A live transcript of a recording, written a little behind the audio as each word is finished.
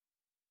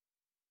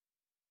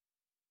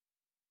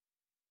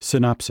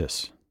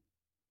Synopsis.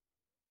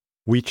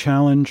 We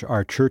challenge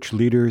our church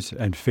leaders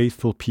and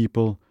faithful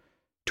people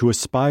to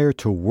aspire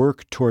to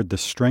work toward the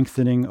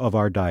strengthening of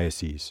our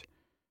diocese,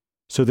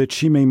 so that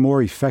she may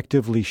more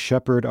effectively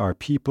shepherd our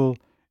people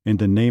in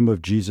the name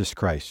of Jesus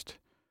Christ,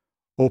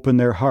 open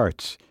their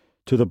hearts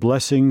to the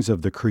blessings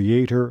of the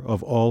Creator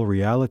of all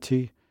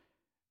reality,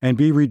 and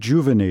be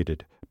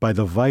rejuvenated by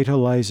the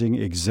vitalizing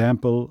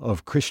example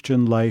of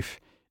Christian life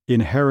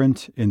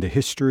inherent in the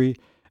history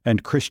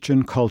and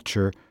Christian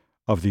culture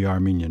of the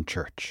Armenian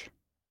Church.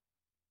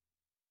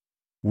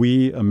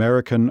 We,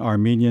 American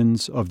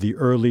Armenians of the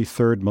early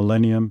third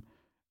millennium,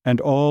 and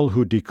all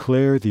who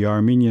declare the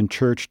Armenian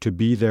Church to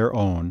be their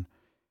own,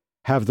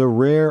 have the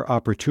rare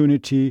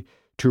opportunity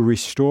to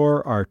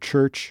restore our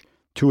Church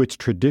to its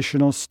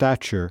traditional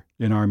stature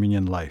in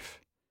Armenian life.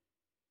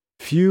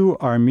 Few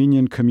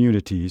Armenian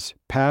communities,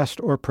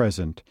 past or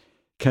present,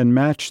 can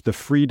match the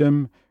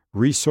freedom,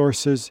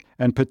 resources,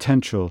 and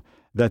potential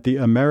that the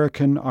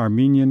American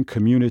Armenian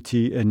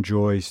community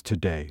enjoys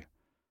today.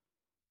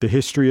 The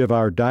history of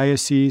our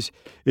diocese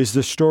is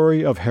the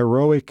story of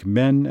heroic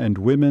men and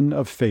women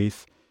of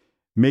faith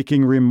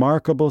making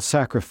remarkable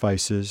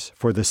sacrifices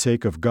for the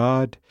sake of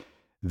God,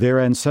 their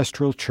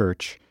ancestral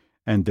church,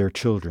 and their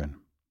children.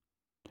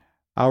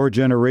 Our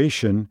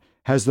generation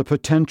has the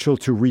potential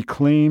to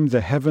reclaim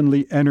the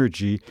heavenly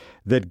energy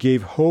that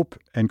gave hope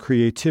and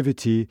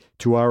creativity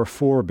to our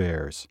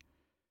forebears.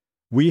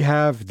 We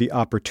have the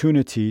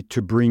opportunity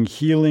to bring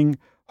healing,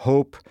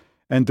 hope,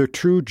 and the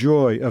true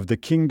joy of the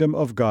kingdom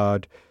of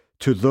God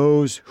to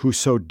those who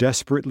so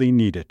desperately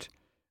need it,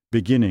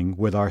 beginning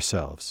with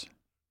ourselves.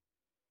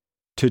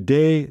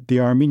 Today, the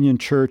Armenian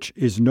Church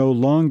is no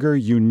longer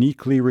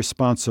uniquely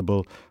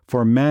responsible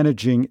for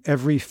managing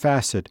every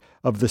facet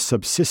of the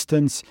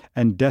subsistence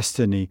and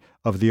destiny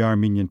of the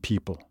Armenian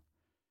people.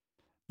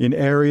 In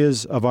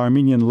areas of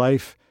Armenian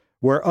life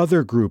where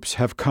other groups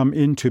have come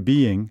into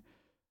being,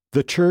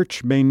 the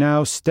Church may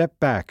now step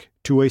back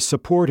to a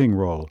supporting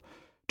role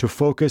to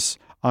focus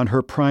on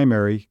her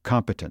primary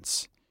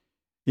competence.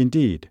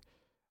 Indeed,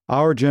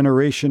 our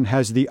generation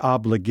has the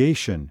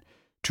obligation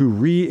to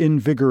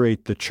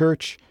reinvigorate the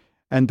Church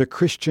and the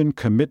Christian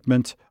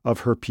commitment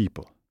of her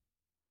people.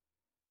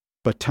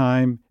 But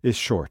time is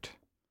short.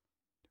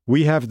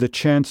 We have the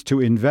chance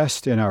to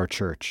invest in our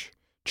Church,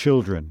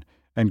 children,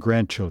 and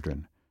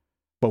grandchildren,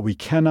 but we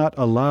cannot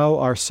allow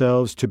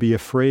ourselves to be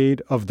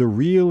afraid of the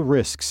real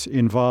risks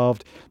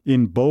involved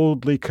in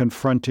boldly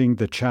confronting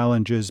the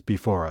challenges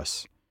before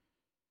us.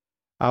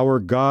 Our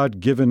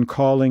God-given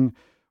calling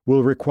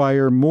will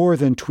require more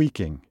than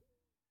tweaking.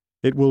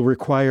 It will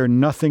require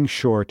nothing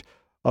short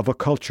of a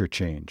culture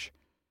change,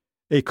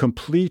 a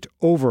complete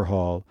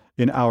overhaul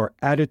in our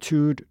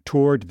attitude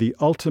toward the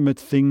ultimate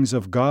things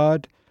of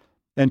God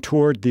and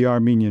toward the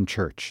Armenian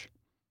Church.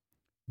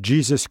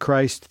 Jesus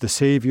Christ, the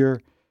Savior,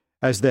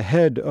 as the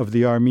head of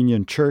the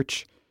Armenian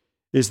Church,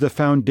 is the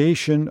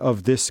foundation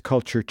of this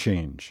culture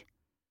change.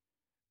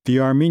 The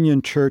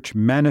Armenian Church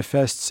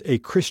manifests a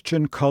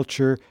Christian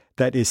culture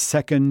that is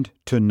second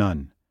to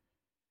none.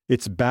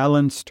 Its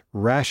balanced,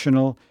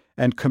 rational,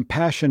 and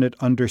compassionate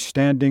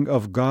understanding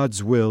of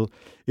God's will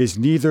is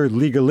neither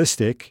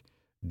legalistic,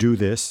 do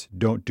this,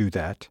 don't do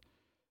that,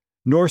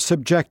 nor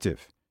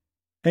subjective,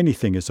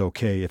 anything is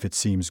okay if it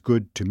seems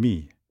good to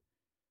me.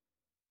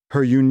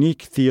 Her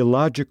unique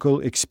theological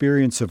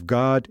experience of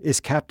God is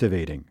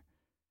captivating.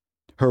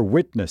 Her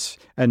witness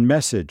and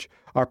message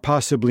are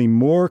possibly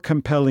more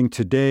compelling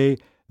today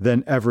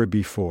than ever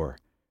before,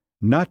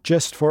 not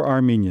just for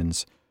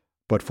Armenians,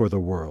 but for the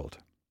world.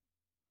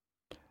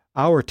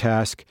 Our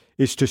task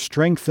is to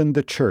strengthen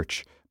the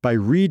Church by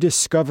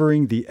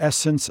rediscovering the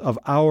essence of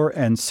our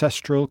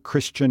ancestral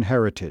Christian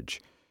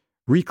heritage,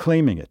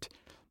 reclaiming it,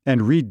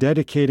 and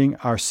rededicating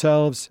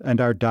ourselves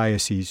and our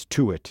diocese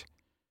to it.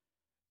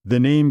 The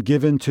name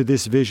given to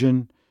this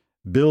vision,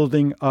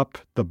 Building Up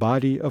the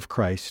Body of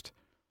Christ,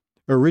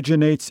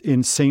 originates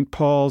in St.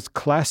 Paul's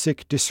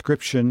classic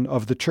description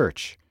of the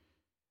Church,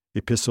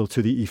 Epistle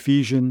to the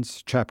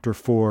Ephesians, chapter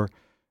 4,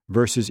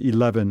 verses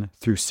 11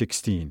 through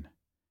 16.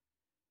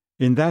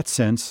 In that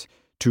sense,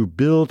 to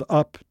build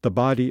up the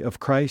body of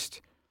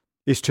Christ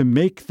is to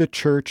make the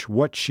Church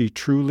what she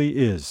truly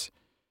is,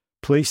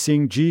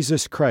 placing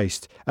Jesus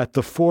Christ at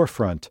the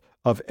forefront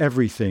of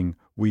everything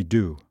we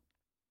do.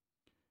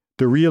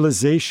 The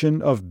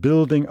realization of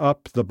building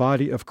up the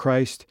body of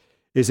Christ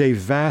is a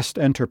vast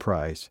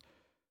enterprise,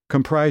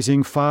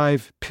 comprising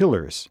 5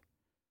 pillars.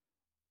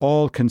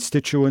 All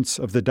constituents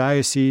of the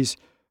diocese,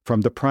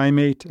 from the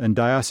primate and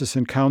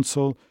diocesan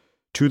council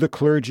to the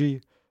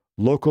clergy,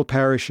 local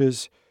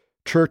parishes,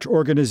 church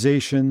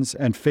organizations,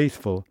 and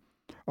faithful,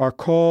 are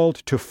called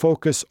to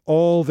focus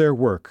all their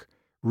work,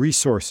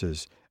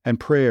 resources, and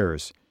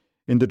prayers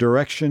in the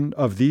direction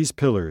of these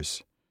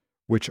pillars,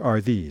 which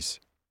are these.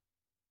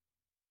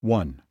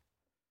 1.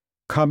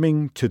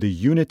 Coming to the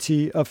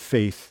unity of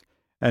faith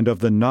and of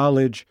the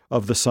knowledge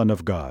of the Son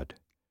of God,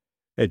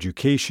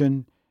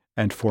 education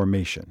and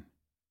formation.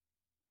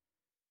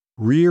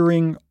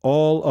 rearing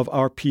all of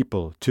our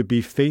people to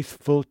be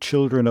faithful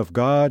children of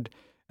God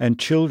and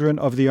children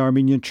of the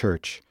Armenian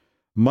Church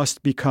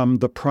must become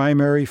the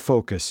primary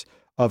focus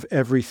of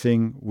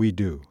everything we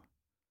do.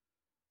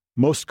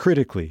 Most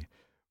critically,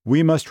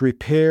 we must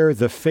repair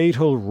the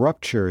fatal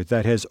rupture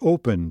that has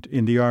opened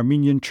in the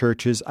Armenian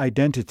Church's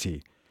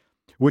identity,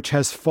 which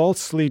has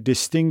falsely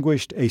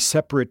distinguished a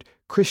separate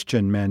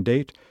Christian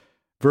mandate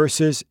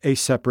versus a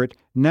separate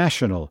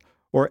national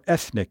or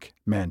ethnic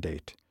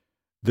mandate.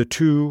 The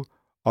two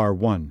are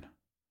one.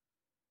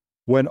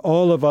 When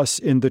all of us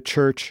in the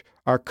Church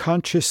are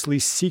consciously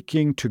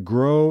seeking to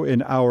grow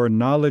in our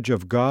knowledge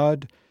of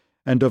God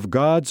and of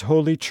God's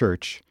holy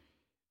Church,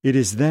 it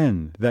is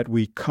then that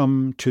we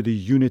come to the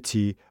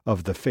unity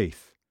of the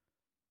faith.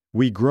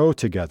 We grow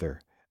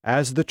together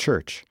as the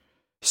Church,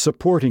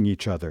 supporting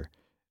each other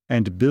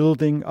and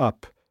building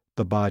up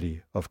the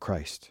body of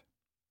Christ.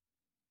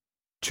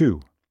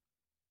 2.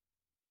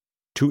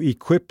 To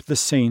equip the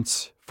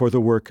saints for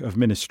the work of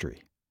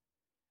ministry.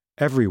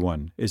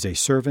 Everyone is a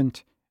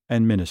servant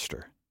and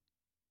minister.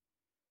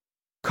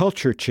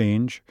 Culture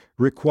change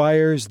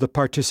requires the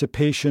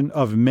participation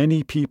of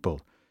many people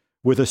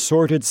with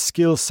assorted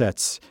skill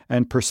sets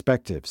and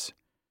perspectives.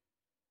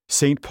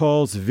 St.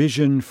 Paul's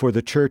vision for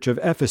the Church of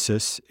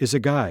Ephesus is a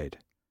guide.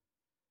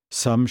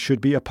 Some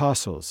should be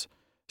apostles,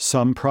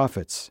 some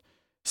prophets,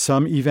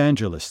 some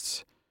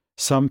evangelists,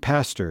 some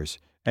pastors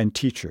and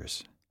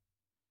teachers.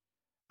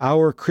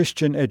 Our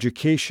Christian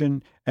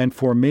education and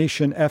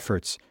formation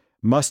efforts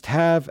must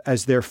have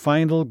as their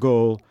final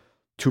goal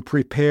to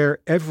prepare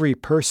every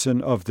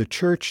person of the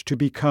Church to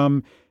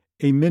become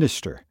a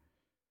minister,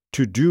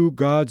 to do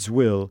God's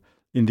will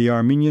in the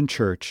Armenian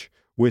Church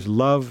with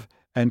love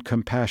and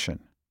compassion.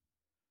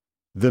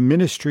 The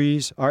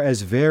ministries are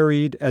as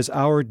varied as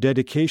our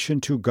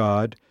dedication to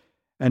God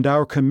and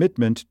our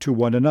commitment to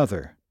one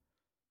another: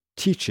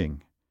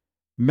 teaching,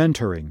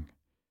 mentoring,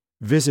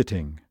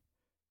 visiting,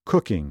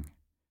 cooking,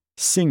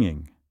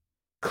 singing,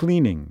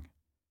 cleaning,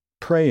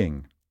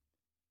 praying,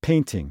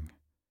 painting,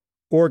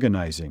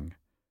 organizing,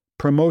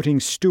 promoting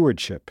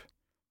stewardship,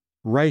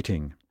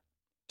 writing,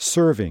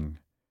 serving,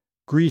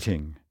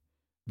 greeting,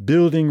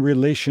 building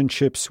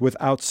relationships with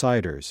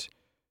outsiders,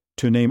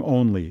 to name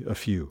only a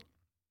few.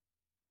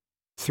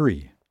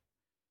 3.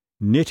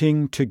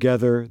 Knitting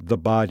together the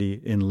body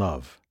in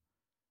love,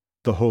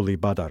 the Holy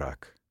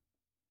Badarak.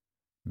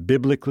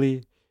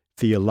 Biblically,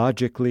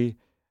 theologically,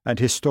 and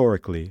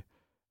historically,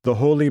 the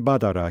Holy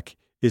Badarak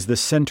is the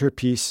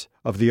centerpiece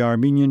of the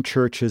Armenian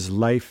Church's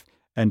life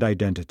and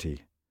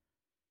identity.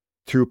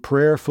 Through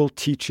prayerful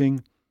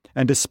teaching,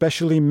 and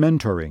especially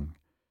mentoring,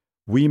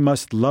 we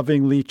must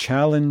lovingly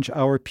challenge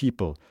our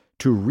people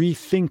to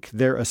rethink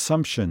their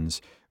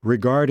assumptions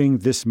regarding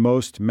this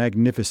most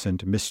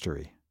magnificent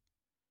mystery.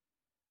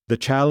 The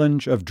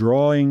challenge of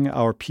drawing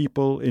our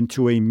people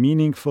into a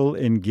meaningful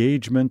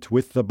engagement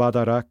with the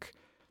Badarak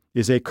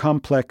is a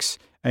complex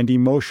and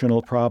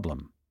emotional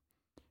problem.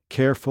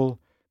 Careful,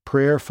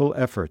 prayerful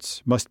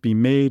efforts must be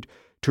made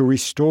to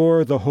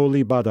restore the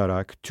Holy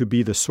Badarak to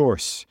be the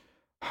source,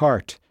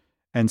 heart,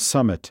 and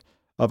summit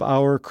of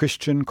our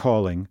Christian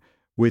calling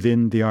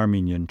within the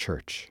Armenian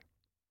Church.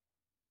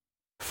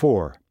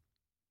 4.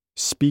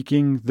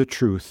 Speaking the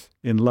truth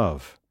in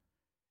love,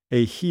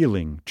 a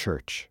healing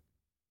church.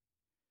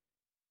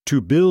 To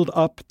build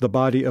up the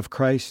body of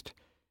Christ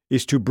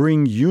is to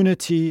bring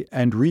unity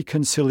and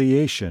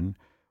reconciliation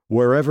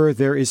wherever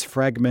there is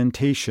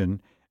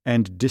fragmentation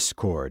and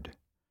discord.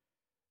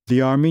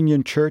 The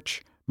Armenian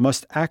Church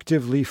must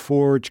actively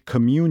forge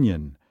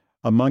communion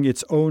among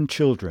its own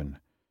children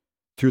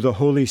through the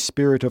Holy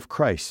Spirit of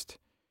Christ,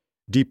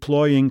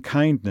 deploying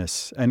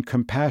kindness and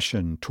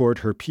compassion toward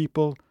her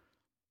people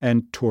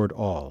and toward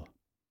all.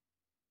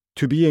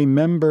 To be a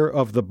member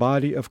of the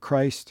body of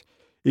Christ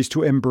is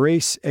to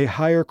embrace a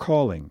higher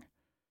calling.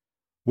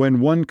 When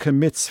one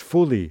commits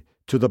fully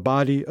to the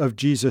body of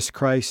Jesus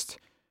Christ,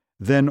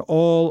 then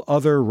all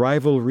other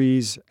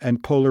rivalries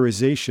and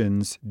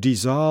polarizations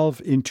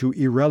dissolve into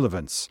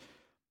irrelevance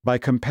by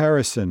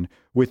comparison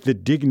with the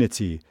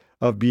dignity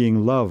of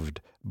being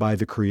loved by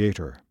the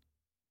Creator.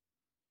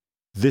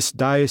 This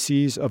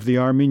diocese of the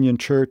Armenian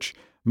Church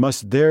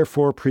must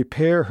therefore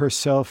prepare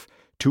herself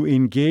to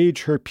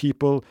engage her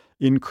people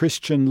in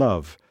Christian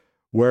love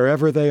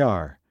wherever they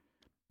are,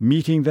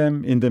 meeting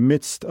them in the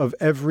midst of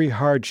every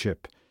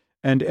hardship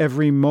and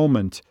every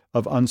moment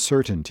of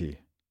uncertainty.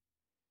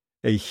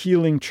 A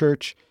healing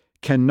church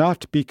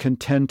cannot be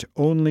content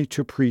only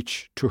to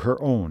preach to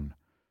her own.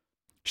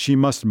 She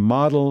must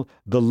model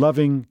the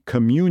loving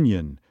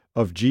communion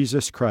of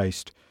Jesus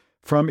Christ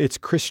from its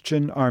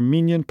Christian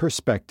Armenian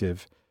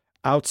perspective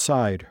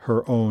outside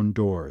her own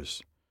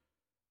doors.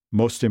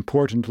 Most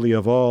importantly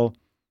of all,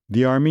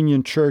 the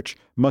Armenian Church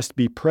must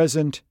be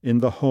present in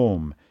the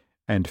home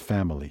and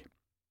family.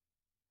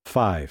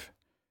 5.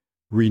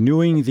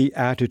 Renewing the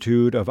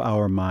attitude of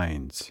our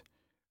minds,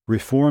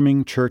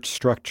 reforming church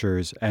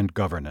structures and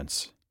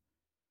governance.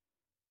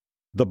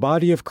 The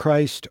body of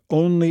Christ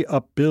only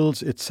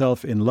upbuilds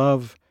itself in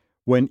love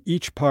when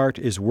each part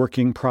is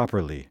working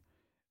properly,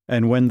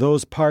 and when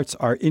those parts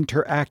are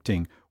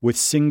interacting with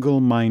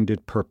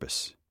single-minded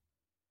purpose.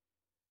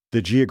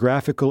 The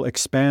geographical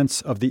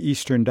expanse of the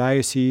Eastern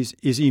Diocese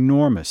is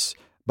enormous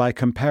by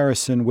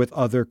comparison with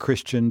other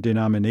Christian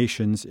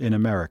denominations in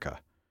America.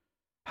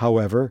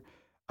 However,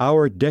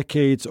 our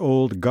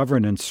decades-old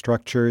governance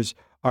structures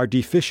are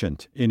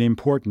deficient in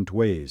important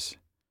ways.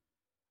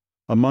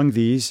 Among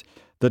these,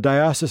 the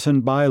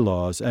diocesan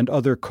bylaws and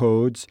other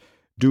codes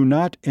do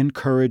not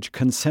encourage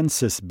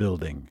consensus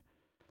building.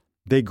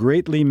 They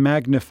greatly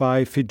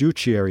magnify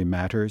fiduciary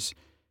matters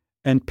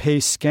and pay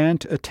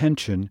scant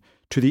attention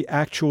to the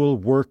actual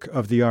work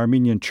of the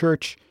Armenian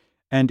Church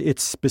and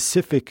its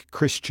specific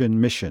Christian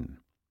mission.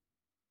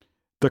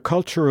 The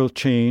cultural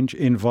change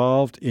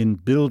involved in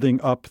building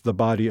up the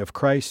body of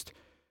Christ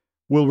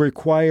will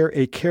require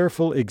a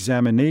careful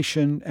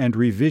examination and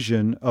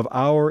revision of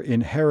our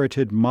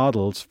inherited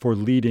models for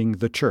leading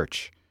the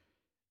Church,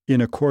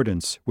 in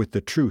accordance with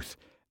the truth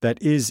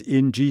that is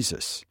in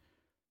Jesus,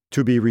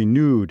 to be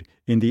renewed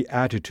in the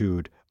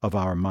attitude of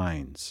our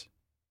minds.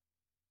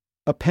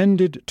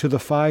 Appended to the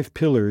 5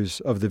 pillars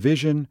of the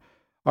vision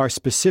are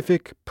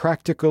specific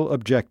practical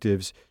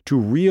objectives to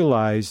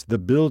realize the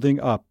building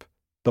up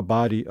the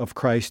body of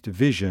Christ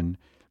vision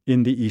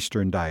in the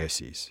Eastern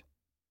Diocese.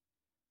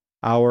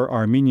 Our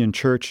Armenian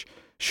Church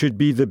should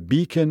be the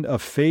beacon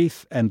of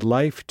faith and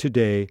life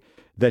today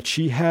that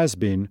she has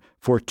been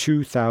for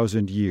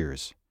 2,000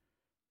 years.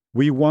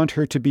 We want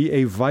her to be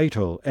a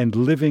vital and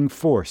living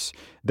force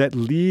that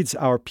leads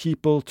our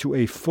people to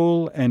a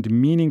full and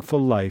meaningful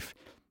life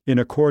in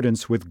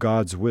accordance with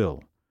God's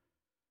will.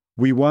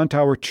 We want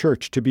our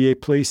church to be a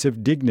place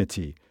of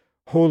dignity,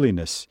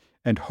 holiness,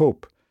 and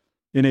hope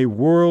in a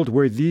world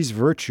where these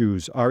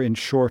virtues are in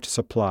short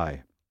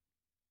supply.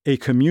 A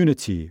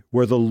community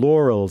where the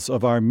laurels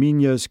of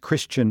Armenia's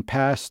Christian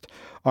past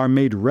are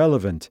made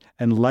relevant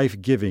and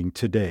life-giving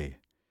today.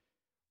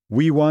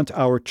 We want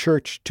our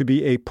church to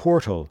be a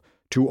portal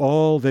to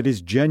all that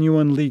is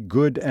genuinely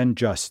good and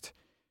just,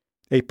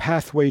 a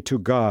pathway to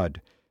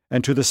God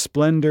and to the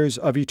splendors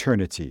of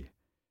eternity.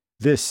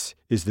 This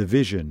is the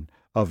vision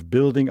of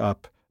building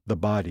up the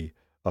body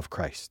of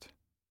Christ.